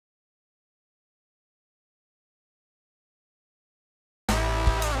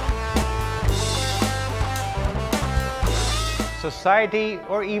society,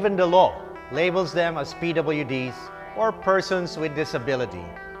 or even the law labels them as PWDs or persons with disability,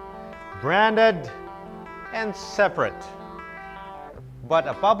 branded and separate. But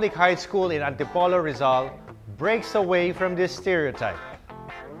a public high school in Antipolo, Rizal breaks away from this stereotype.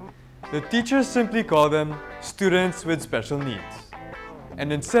 The teachers simply call them students with special needs.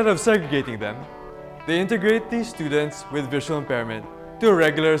 And instead of segregating them, they integrate these students with visual impairment to a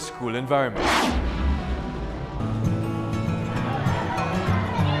regular school environment.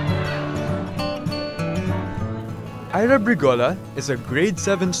 Ira Brigola is a grade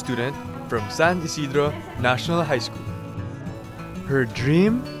 7 student from San Isidro National High School. Her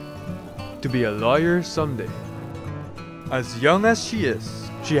dream? To be a lawyer someday. As young as she is,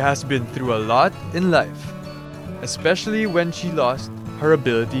 she has been through a lot in life, especially when she lost her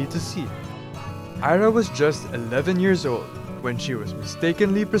ability to see. Ira was just 11 years old when she was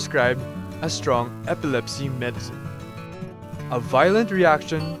mistakenly prescribed a strong epilepsy medicine. A violent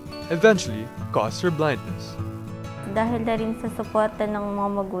reaction eventually caused her blindness. Dahil na rin sa suporta ng mga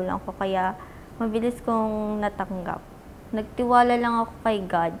magulang ko, kaya mabilis kong natanggap. Nagtiwala lang ako kay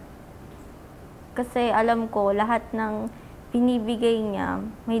God. Kasi alam ko, lahat ng binibigay niya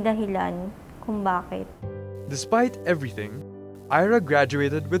may dahilan kung bakit. Despite everything, Ira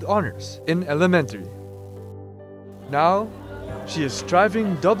graduated with honors in elementary. Now, she is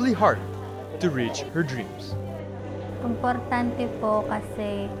striving doubly hard to reach her dreams. Importante po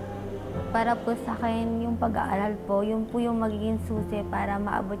kasi para po sa akin yung pag-aaral po, yun po yung magiging susi para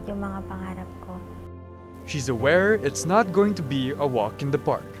maabot yung mga pangarap ko. She's aware it's not going to be a walk in the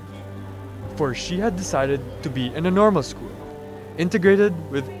park, for she had decided to be in a normal school, integrated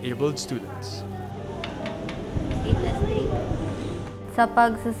with abled students. Sa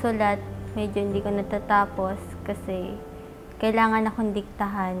pagsusulat, medyo hindi ko natatapos kasi kailangan akong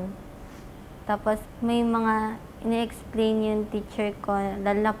diktahan. Tapos may mga ine-explain yung teacher ko,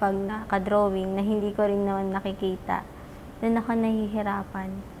 lalo na pag naka-drawing, na hindi ko rin naman nakikita. Doon ako nahihirapan.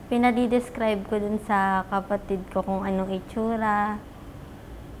 Pinadi-describe ko dun sa kapatid ko kung anong itsura,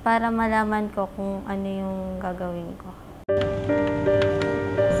 para malaman ko kung ano yung gagawin ko.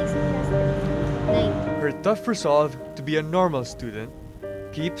 Her tough resolve to be a normal student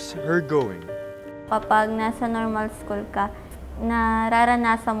keeps her going. Kapag nasa normal school ka,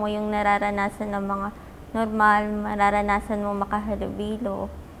 nararanasan mo yung nararanasan ng mga normal, mararanasan mo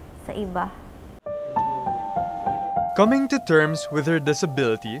makahalubilo sa iba. Coming to terms with her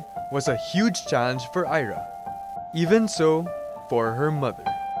disability was a huge challenge for Ira. Even so, for her mother.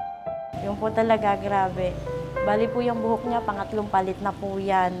 Yung po talaga, grabe. Bali po yung buhok niya, pangatlong palit na po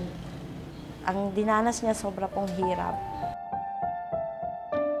yan. Ang dinanas niya, sobra pong hirap.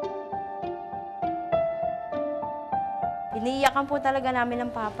 Iniiyakan po talaga namin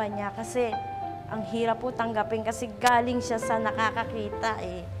ng papa niya kasi ang hirap po tanggapin kasi galing siya sa nakakakita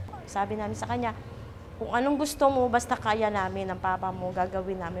eh. Sabi namin sa kanya, kung anong gusto mo, basta kaya namin ng papa mo,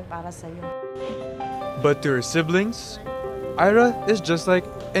 gagawin namin para sa'yo. But to her siblings, Ira is just like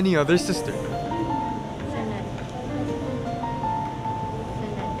any other sister.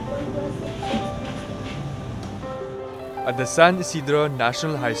 At the San Isidro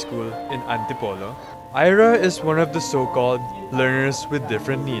National High School in Antipolo, Ira is one of the so-called learners with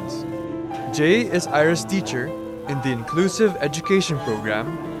different needs. Jay is Ira's teacher in the Inclusive Education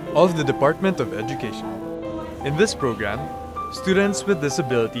Program of the Department of Education. In this program, students with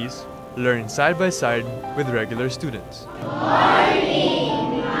disabilities learn side by side with regular students.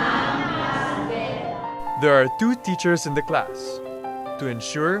 There are 2 teachers in the class to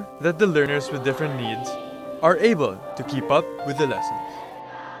ensure that the learners with different needs are able to keep up with the lessons.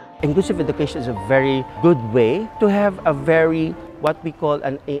 Inclusive education is a very good way to have a very, what we call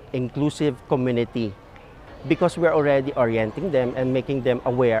an inclusive community, because we're already orienting them and making them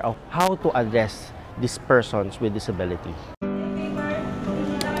aware of how to address these persons with disability.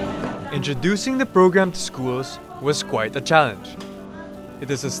 Introducing the program to schools was quite a challenge. It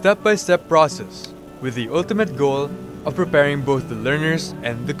is a step-by-step process with the ultimate goal of preparing both the learners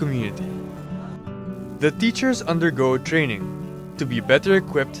and the community. The teachers undergo training to be better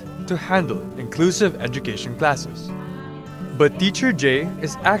equipped to handle inclusive education classes. But Teacher Jay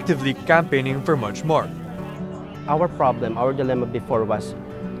is actively campaigning for much more. Our problem, our dilemma before was,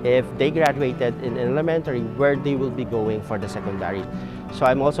 if they graduated in elementary, where they will be going for the secondary. So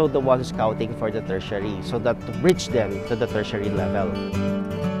I'm also the one scouting for the tertiary, so that to reach them to the tertiary level.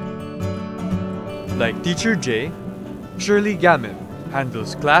 Like Teacher Jay, Shirley Gammon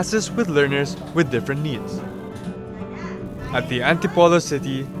handles classes with learners with different needs at the Antipolo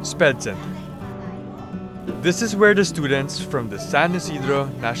City SPED Center. This is where the students from the San Isidro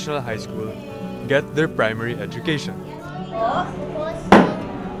National High School get their primary education.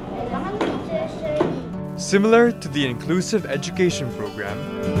 Similar to the inclusive education program,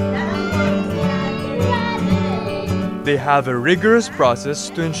 they have a rigorous process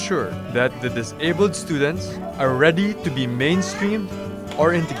to ensure that the disabled students are ready to be mainstreamed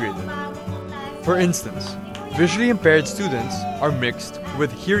or integrated. For instance, visually impaired students are mixed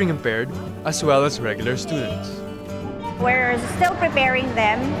with hearing impaired as well as regular students. We're still preparing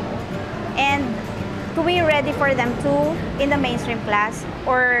them and to be ready for them too in the mainstream class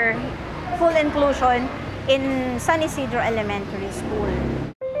or full inclusion in San Isidro Elementary School.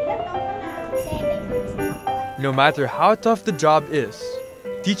 No matter how tough the job is,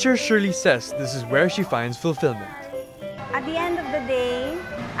 teacher Shirley says this is where she finds fulfillment. At the end of the day,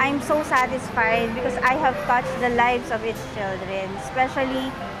 I'm so satisfied because I have touched the lives of its children,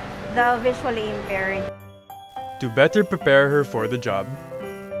 especially the visually impaired. To better prepare her for the job,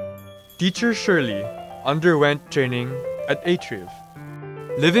 teacher Shirley underwent training at ATRIEV.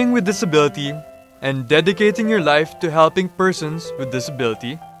 Living with disability and dedicating your life to helping persons with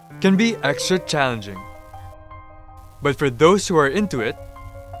disability can be extra challenging. But for those who are into it,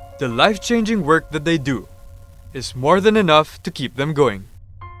 the life-changing work that they do is more than enough to keep them going.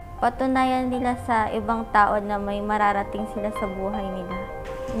 Patunayan nila sa ibang tao na may mararating sila sa buhay nila.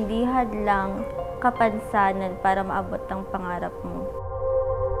 Hindi hadlang kapansanan para maabot ang pangarap mo.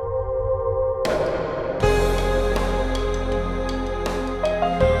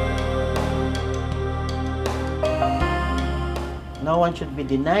 No one should be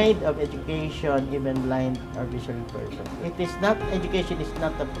denied of education, even blind or visually person. It is not, education is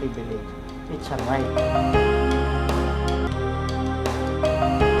not a privilege, it's a right.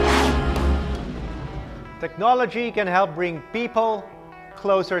 Technology can help bring people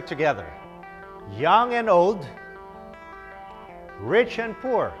closer together. Young and old, rich and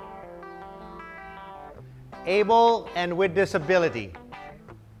poor, able and with disability.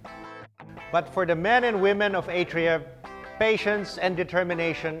 But for the men and women of ATRIEV, patience and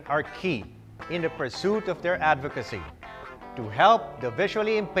determination are key in the pursuit of their advocacy to help the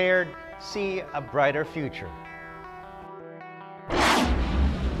visually impaired see a brighter future.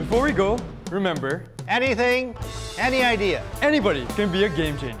 Before we go, remember, Anything, any idea. anybody can be a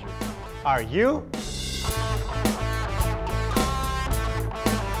game changer. Are you?